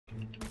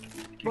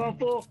Run,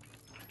 fool!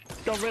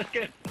 Don't risk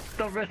it!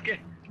 Don't risk it!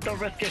 Don't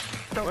risk it!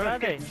 Don't Where are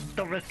risk they? it!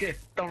 Don't risk it!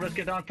 Don't risk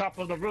it on top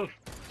of the roof!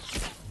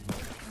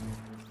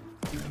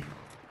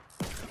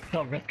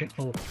 Don't risk it,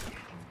 fool!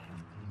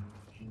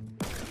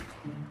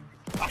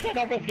 I said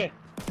don't risk it!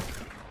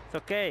 It's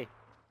okay.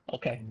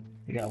 Okay,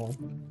 you got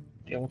one.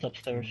 The other one's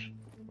upstairs.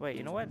 Wait,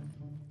 you know what?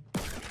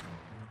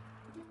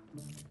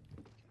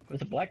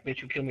 There's a black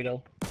bitch who killed me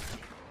though.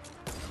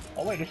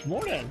 Oh wait, there's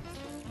more then!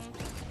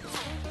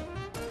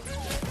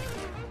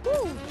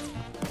 Woo!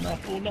 Not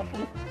fool, not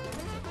fool.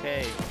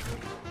 Okay.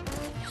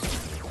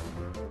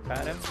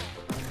 Got him.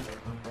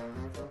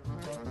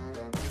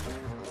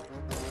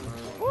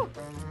 Woo!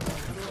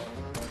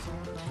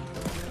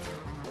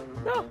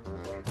 No!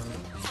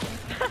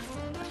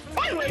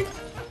 Finally!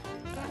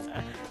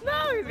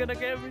 No, he's gonna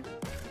get me.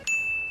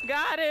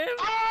 Got him!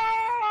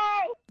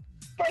 Oh!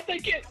 Birthday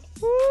kit!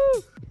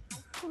 Woo!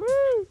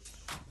 Woo!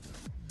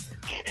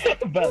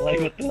 But like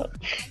what the?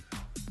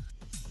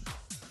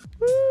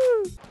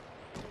 Woo!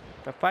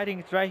 The fighting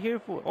is right here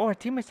for. Oh, our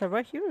teammates are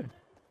right here.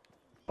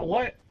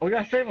 What? We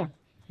gotta save them.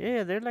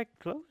 Yeah, they're like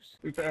close.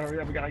 We better hurry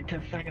up. We got like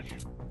 10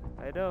 seconds.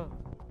 I know.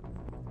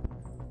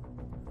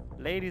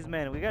 Ladies,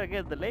 man, we gotta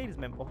get the ladies,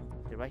 man. Oh,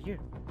 they're right here.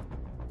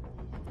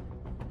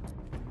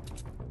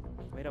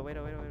 Wait up, wait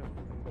up, wait up, wait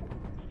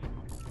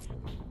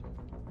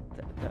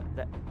up.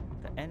 The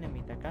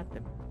enemy that got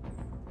them.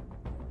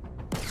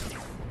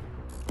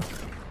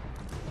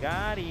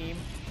 Got him.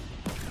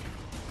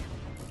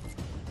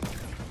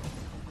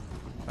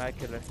 Alright,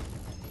 killer.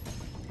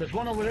 There's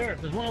one over there.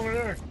 There's one over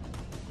there.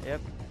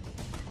 Yep.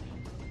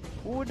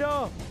 Oh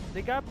no!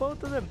 They got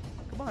both of them.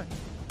 Come on.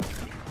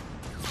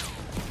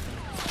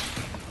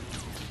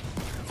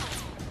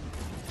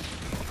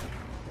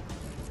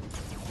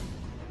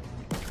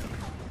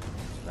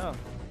 No.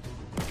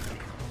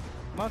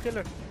 Come on,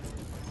 killer.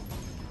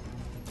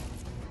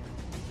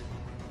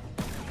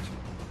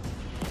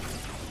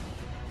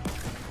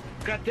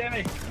 God damn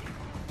it.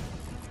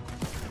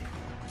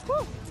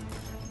 Woo!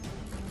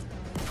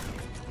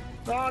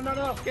 No, no,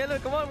 no. Killer,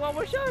 come on, one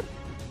more shot.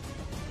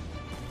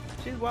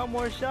 She's one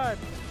more shot.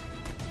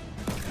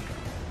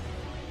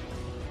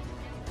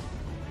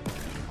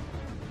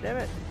 Damn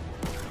it.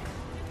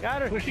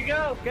 Got her. Where'd she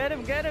go? Get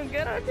him, get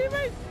our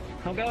teammate.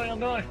 I'm going,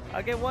 I'm going.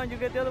 I'll get one, you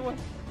get the other one.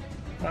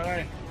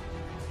 Alright.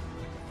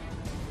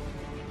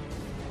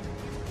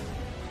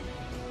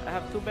 I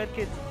have 2 med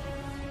kits.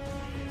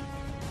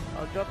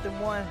 I'll drop them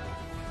one.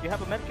 You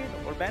have a med kit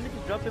or bandages?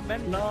 Drop them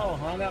bandages. No,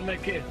 I don't got my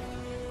kid.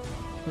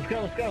 Let's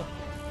go, let's go.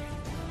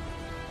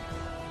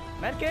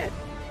 Med kit.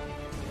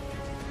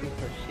 Good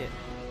for shit.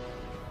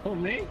 Who,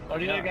 me? Or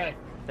the other guy?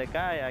 The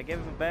guy, I gave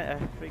him a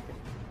band. Freaking.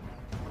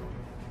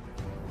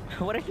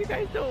 What are you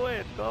guys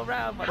doing? Go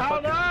around,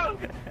 Hold motherfucker. on!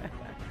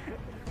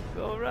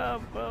 Go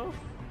around, bro.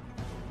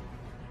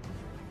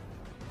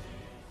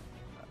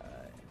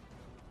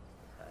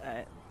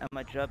 I'm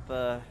gonna drop,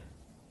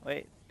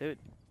 wait, dude.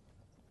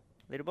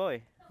 Little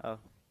boy. Oh.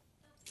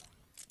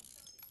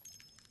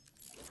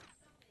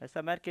 That's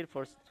a medkit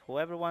for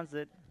whoever wants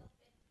it.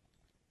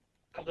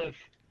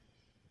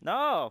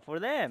 No, for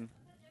them.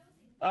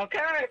 Okay,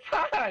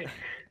 fine.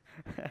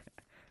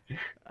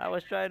 I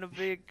was trying to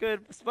be a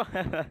good spot.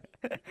 Well,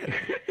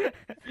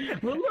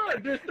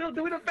 look, they're still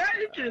doing the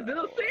bandages. They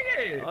don't see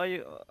it. Oh,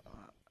 you.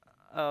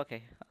 Oh,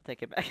 okay. I'll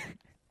take it back.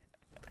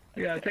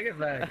 Yeah, take it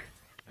back.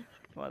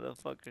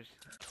 Motherfuckers.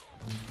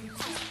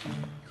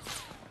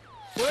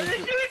 Where are they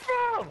shooting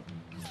from?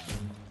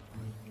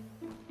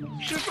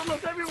 Shoot from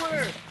us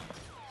everywhere.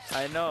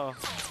 I know.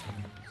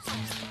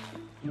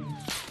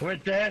 We're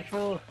dead,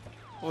 fool.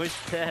 Who's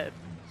dead?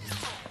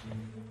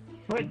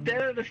 We're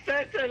dead in the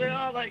center. They're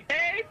all like,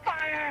 hey,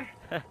 fire!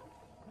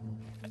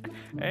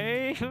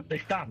 Hey, They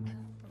stopped.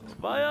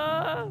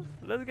 fire!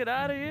 Let's get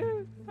out of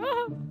here.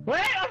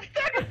 Wait, I'm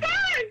stuck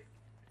inside!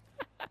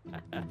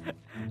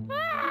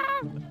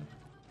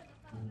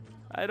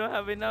 I don't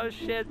have enough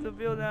shit to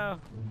build now.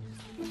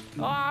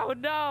 Oh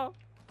no!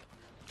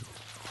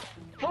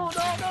 Oh,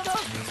 no, no, no!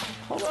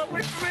 Hold on,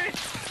 wait for me!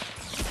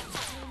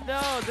 No,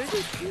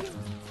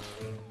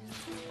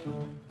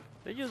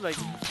 they just like,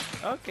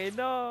 okay,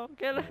 no,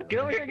 get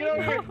over here, get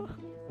over here!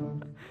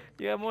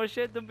 You have more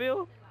shit to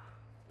build?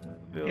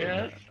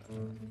 Yes.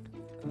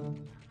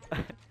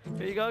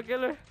 Here you go,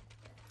 killer.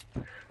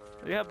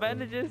 You have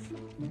bandages?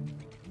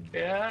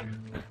 Yeah.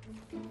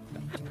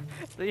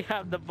 So you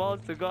have the balls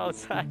to go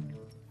outside.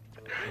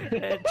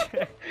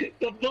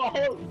 The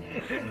balls!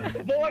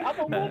 Boy, I'm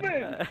a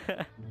woman!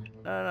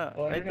 No,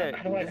 Oh, right there.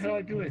 How do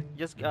I do it?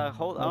 Just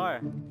hold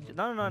R.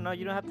 No,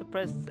 you don't have to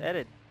press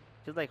edit.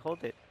 Just like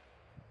hold it.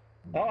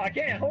 Oh, I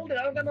can't hold it.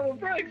 I don't got no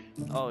bricks.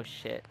 Oh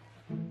shit.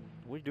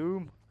 We're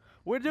doomed.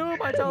 We're doomed,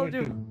 I told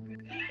you.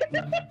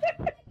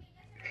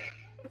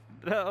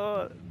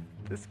 No,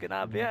 this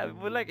cannot be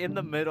happening. We're like in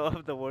the middle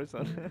of the war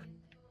zone.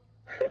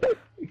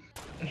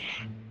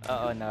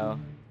 Oh no.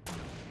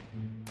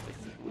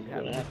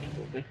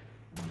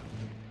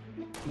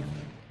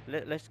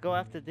 Let's go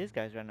after these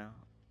guys right now.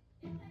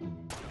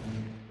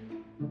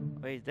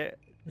 Wait, is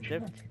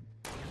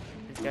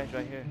guy's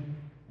right here.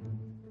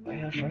 Right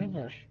in front of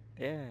us.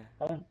 Yeah.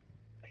 Oh,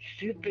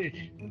 stupid.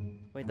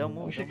 Wait, don't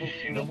move, wish I don't move,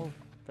 could see don't him. move,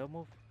 don't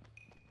move.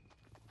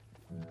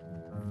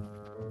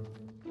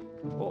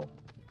 Oh.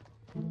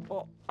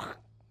 Oh.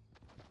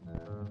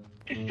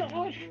 They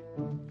saw us.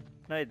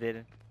 No, it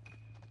didn't.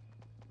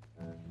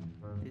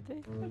 Did they?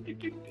 I think they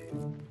did.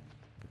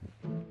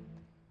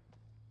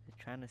 They're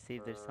trying to see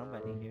if there's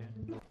somebody here.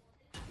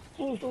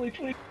 Oh, it's only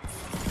 20.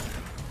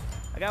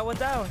 I got one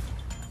down.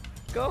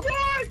 Go.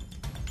 Run!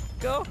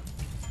 Go.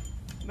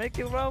 Make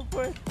it run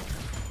for it.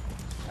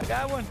 I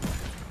got one.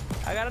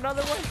 I got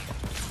another one.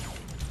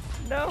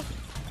 No.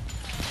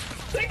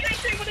 They can't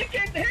see when they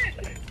can't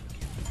hit.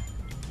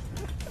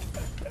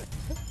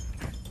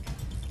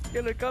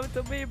 Killer, come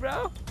to me,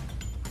 bro.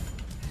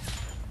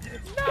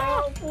 No.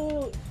 Don't,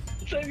 fool.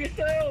 Save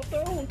yourself.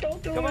 Don't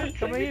do Come it. on,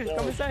 come Save here. yourself.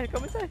 Come inside.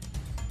 Come inside.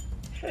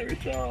 Save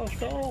yourself.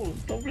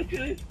 Don't risk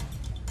it.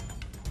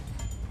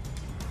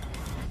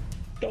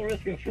 Don't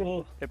risk it,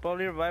 fool. They're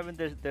probably reviving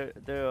their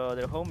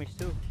homies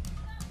too.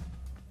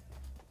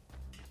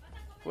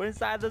 We're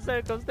inside the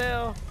circle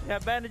still. We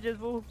have bandages,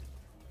 fool.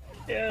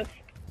 Yes.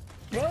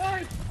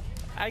 Run!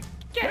 I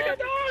Take a can't.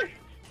 door!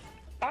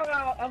 I'm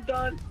out. I'm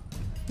done.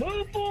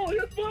 Move, fool.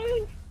 Just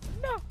move.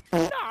 No.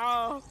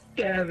 No.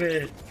 Damn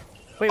it.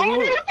 Wait, Oh,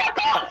 who? you fuck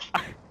off!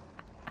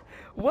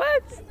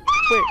 What?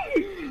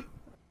 Wait.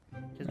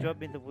 Just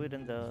drop in the wood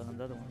and the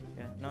other one.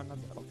 Yeah. No,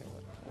 not that. Okay.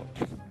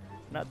 What?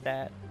 Not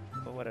that.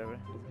 But whatever.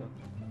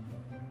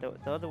 Let's go.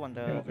 The other one.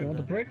 You want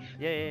the bricks?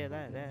 Yeah.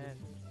 That.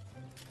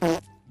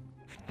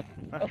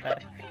 Not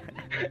that.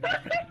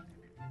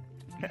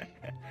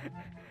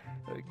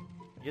 Look,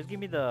 just give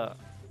me the.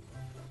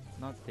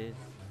 Not this.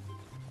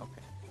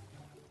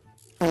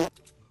 Okay.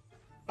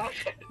 Oh,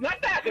 shit.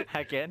 Not that!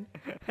 Again.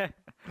 I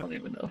don't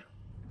even know.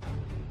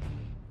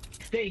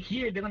 Stay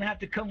here. They're gonna have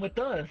to come with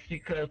us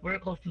because we're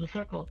close to the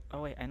circle.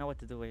 Oh wait, I know what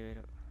to do. Wait.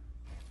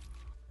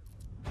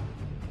 What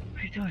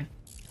are you doing?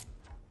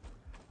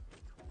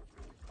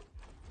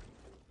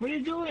 What are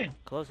you doing?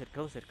 Close it.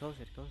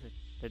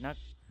 They're not.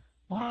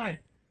 Why?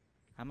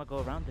 I'm gonna go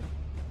around them.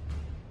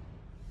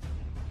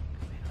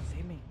 They don't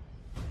see me.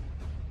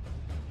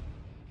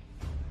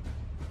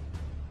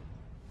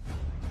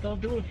 Don't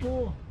do it,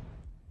 fool.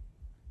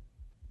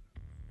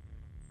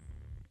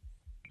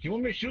 You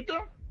want me to shoot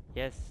them?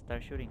 Yes,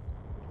 start shooting.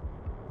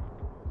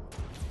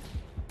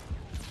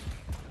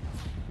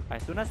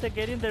 As soon as they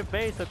get in their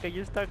base, okay,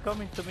 you start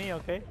coming to me,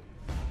 okay?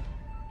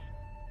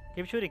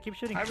 Keep shooting.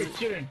 I've been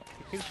shooting.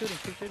 Keep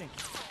shooting.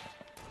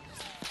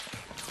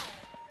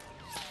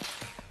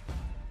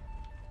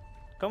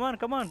 Come on.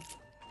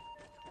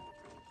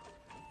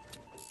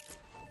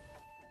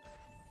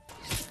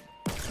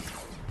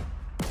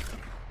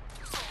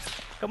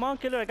 Come on,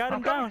 killer, I got him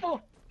I'm coming, down.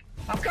 fool.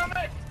 I'm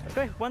coming.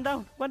 Okay, one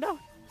down.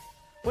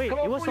 Wait, Come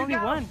on, it was fool, only you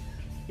down. one.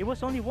 It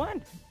was only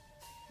one.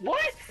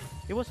 What?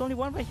 It was only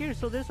one right here,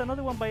 so there's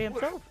another one by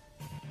himself.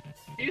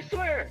 You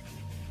swear?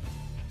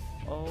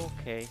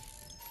 Okay.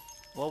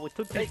 Well, we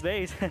took Hey. this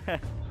base.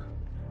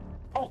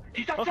 Oh,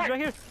 he's Oh,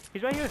 outside.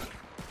 he's right here.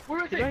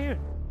 Where is He's he? right here.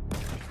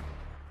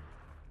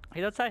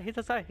 He's outside.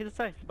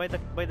 By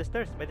the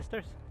stairs.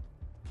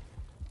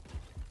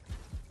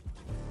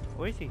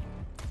 Where is he?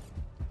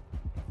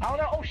 I don't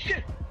know. Oh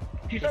shit!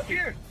 He's up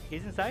here.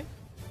 He's inside?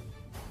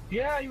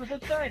 Yeah, he was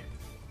inside.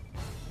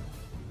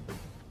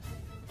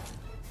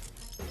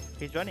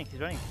 He's running.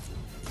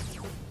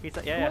 He's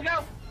Look yeah.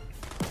 out!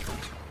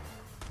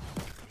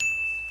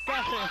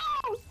 Got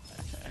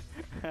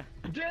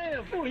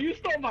Damn, fool, you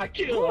stole my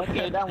kill.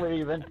 Okay, now we're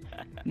even.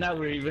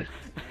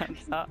 I'm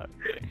sorry.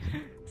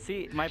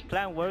 See, my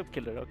plan worked,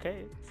 killer,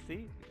 okay?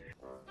 See?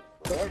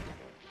 What?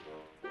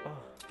 Oh.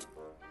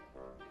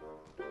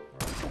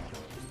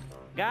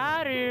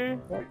 Got her!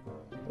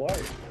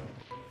 What?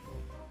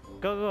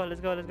 Go, let's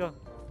go.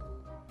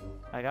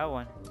 I got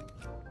one.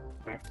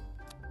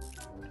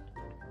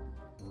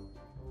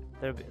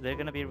 They're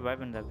gonna be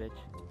reviving that bitch.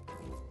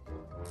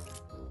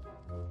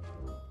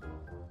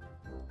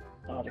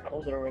 Oh, they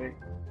closed it already.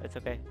 It's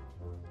okay.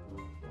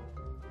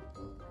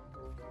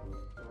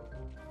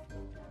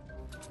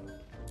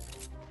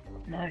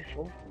 Nice,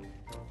 fool.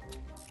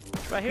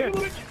 Right here.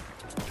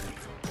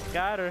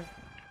 Got her.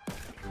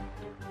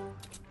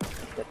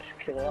 Let's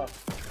kill her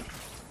off.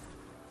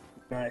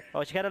 Nice.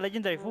 Oh, she got a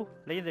legendary, fool.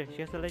 Legendary.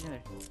 She has a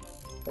legendary.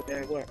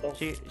 Okay, where? Oh.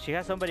 She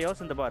has somebody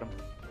else in the bottom.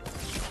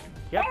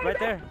 Yep, Oh, right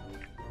no. there.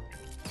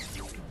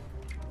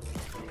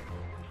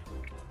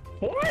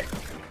 What?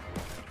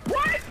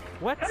 What?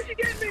 What? How'd you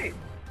get me?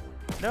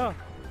 No.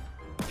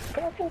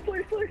 Come on, fool,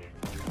 please.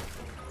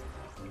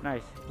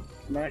 Nice.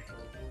 Nice.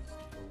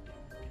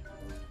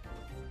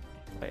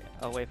 Wait.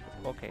 Oh wait.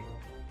 Okay.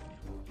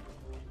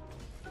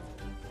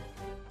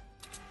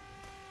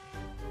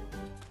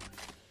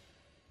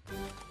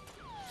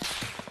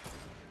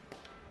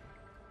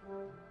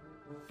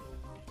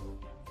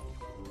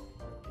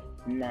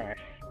 Nice.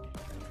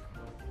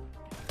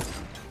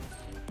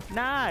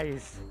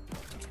 Nice.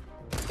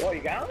 Oh,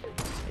 you got him?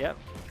 Yep.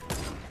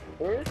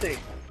 Where is he?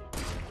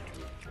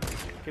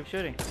 Keep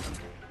shooting.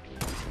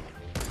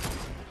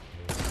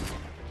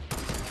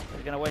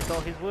 He's gonna waste all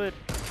his wood.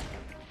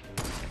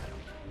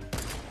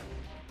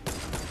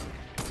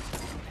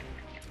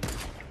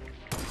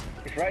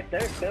 He's right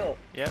there still.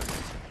 Yep.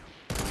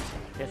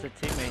 He has a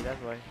teammate,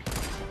 that's why.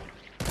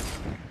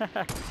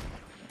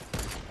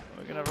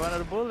 We're gonna run out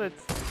of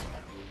bullets.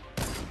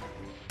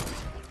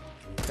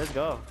 Let's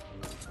go.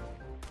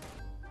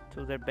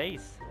 To their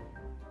base.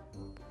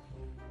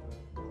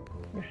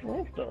 Where's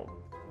Wolf though?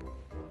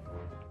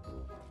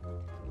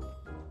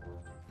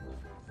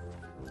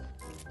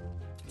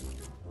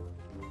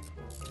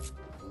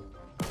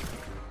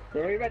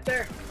 They're right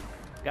there.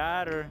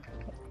 Got her.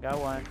 Got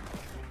one.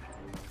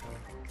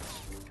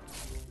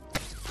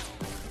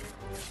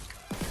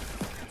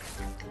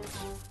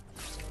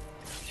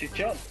 She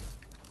jumped.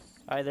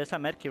 Alright, there's a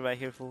medkit right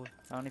here, fool.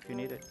 I don't know if you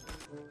need it.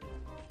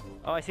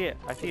 Oh, I see it.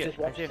 I see it. Just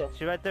I watch see it. yourself.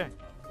 She's right there.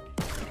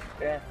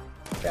 Yeah.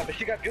 Yeah, but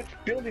she got good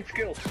building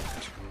skills.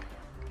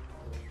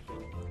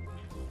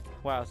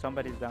 Wow,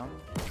 somebody's down.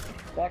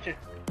 Watch it.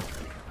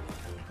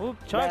 Oop,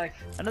 chug. Nice.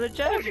 Another Oh,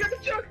 chug. she got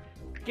the chug.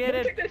 Get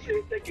it. Take that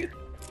shit. Thank you.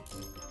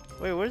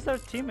 Wait, where's our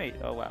teammate?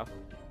 Oh, wow.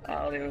 I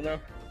don't even know.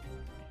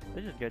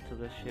 They just get to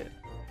this shit.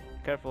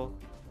 Careful.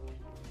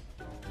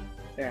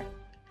 Yeah.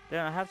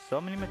 Damn, I have so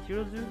many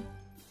materials, dude.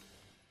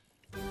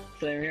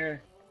 Same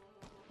here.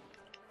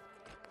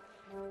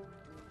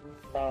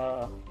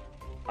 I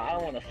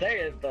don't want to say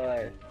it,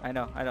 but I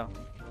know.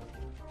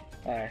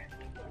 alright.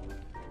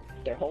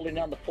 They're holding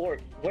down the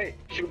fort. Wait,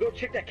 should we go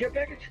check that care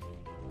package?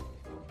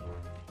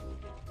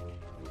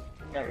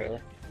 Not really.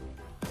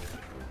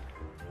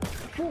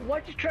 Fool,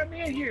 why'd you trap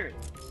me in here?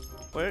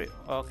 Where?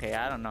 Okay,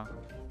 I don't know.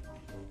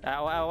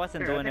 I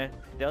wasn't Here, doing it.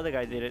 The other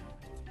guy did it.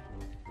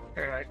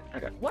 Alright, I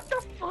got. What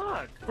the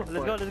fuck? Let's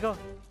go. Let's go.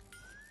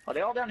 Are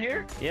they all down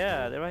here?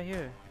 Yeah, they're right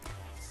here.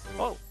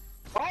 Oh.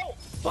 Oh!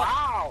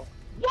 Wow!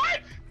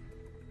 What?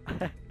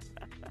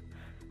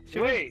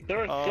 Should Wait,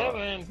 there are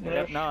 7.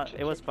 No,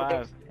 it was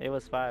 5. It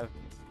was 5.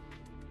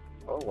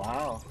 Oh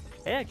wow.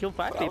 Yeah, I killed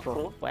 5 Well, people.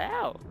 cool.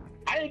 Wow.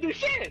 I didn't do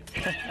shit!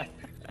 I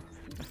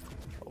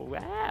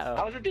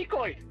Wow. was a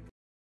decoy!